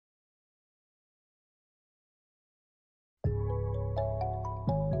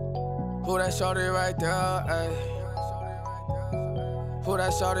Who that shorty right there, ayy? Who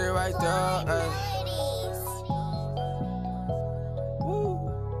that shorty right there, ayy? Woo,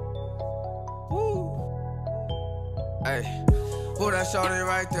 woo, ayy. Who that shorty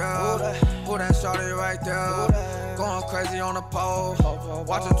right there? Who that shorty right there? Going crazy on the pole,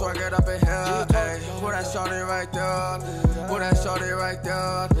 watching twerk it up in here, ayy. Who that shorty right there? Who that shorty right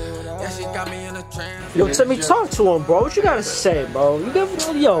there? Yeah, she got me in a trance. Yo, Timmy, talk to him, bro. What you gotta say, bro?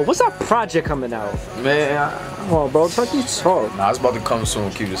 Yo, what's that project coming out? Man, Come on, bro. Talk. Nah, it's about to come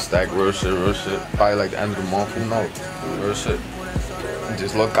soon. Keep it stacked. Real shit, real shit. Probably like the end of the month. Who knows? Real shit.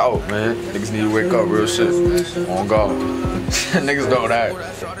 Just look out, man. Niggas need to wake up. Real shit. On God. Niggas know that.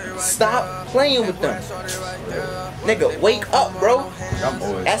 Stop playing with them. Nigga, wake up, bro.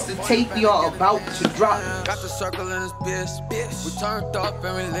 That's the tape y'all about to drop. Got the circle in this bitch. We turned up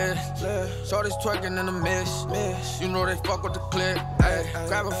and we lit. Shorty's twerking in the mist. You know they fuck with the clip. Ay,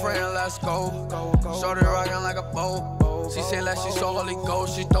 grab a friend, let's go. Shorty rockin' like a boat. She say that she so Holy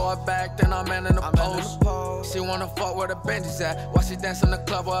Ghost. She throw it back, then I'm in the post. She wanna fuck where the benjies at. While she dance in the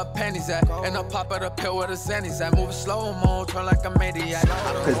club where her panties at. And I pop at a pill where the Xannies at. Moving slow-mo, turn like a maniac.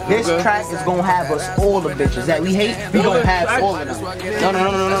 Cause this track is gonna have us all the bitches that we hate. We gonna have all of them.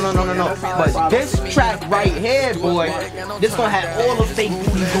 No. But this track right here, boy, this gonna have all the fake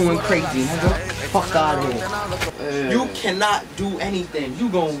booties going crazy. Fuck out of here. You cannot do anything. You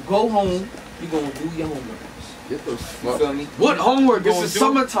gonna go home. You gonna do your homework. Get the fuck. You feel me? What homework? This is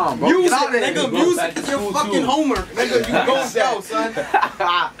summertime, bro. Music, nigga, music is your fucking homework. Nigga, you gon' go, son.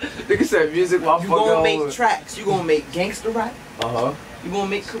 Nigga said music while fucking You gonna make tracks. You gonna make gangster rap. You gonna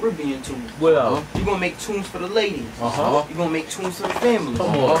make Caribbean tunes. Well. You gonna make tunes for the ladies. You gonna make tunes for the family.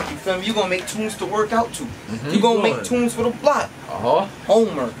 You feel me? You gonna make tunes to work out to. You gonna make tunes for the block.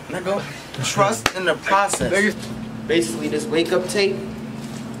 Homework, nigga. Trust in the process. Basically, this wake up tape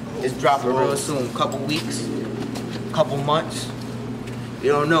is dropping real soon. Couple weeks, couple months.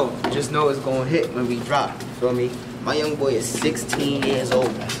 You don't know. Just know it's gonna hit when we drop. You feel me? My young boy is 16 years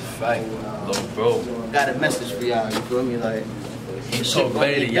old. Right, little bro. Got a message for y'all. You feel me? Like. He talk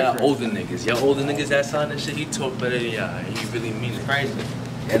better than y'all older niggas. Y'all older niggas that sign and shit, he talk better than y'all. He really mean it. Crazy.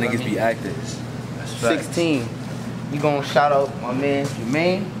 Y'all niggas be actors. That's facts. 16. You gonna shout out my man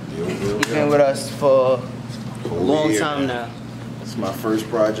Jermaine. He's been with us for a long time now. It's my first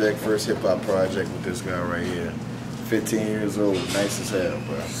project, first hip hop project with this guy right here. 15 years old, nice as hell,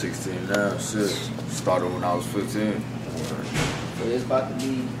 bro. 16 now, shit. Started when I was 15. So it's about to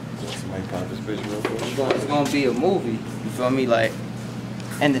be. Somebody pop this bitch real quick. It's gonna be a movie. You feel me? Like,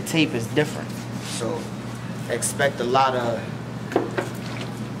 and the tape is different. So expect a lot of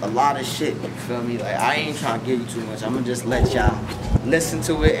shit. You feel me? Like, I ain't trying to give you too much. I'm gonna just let y'all listen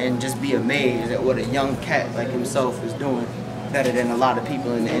to it and just be amazed at what a young cat like himself is doing better than a lot of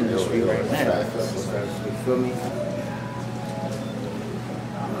people in the industry right now. You feel me?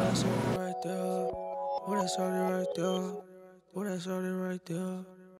 Who that shorty right there? Who that shorty right there?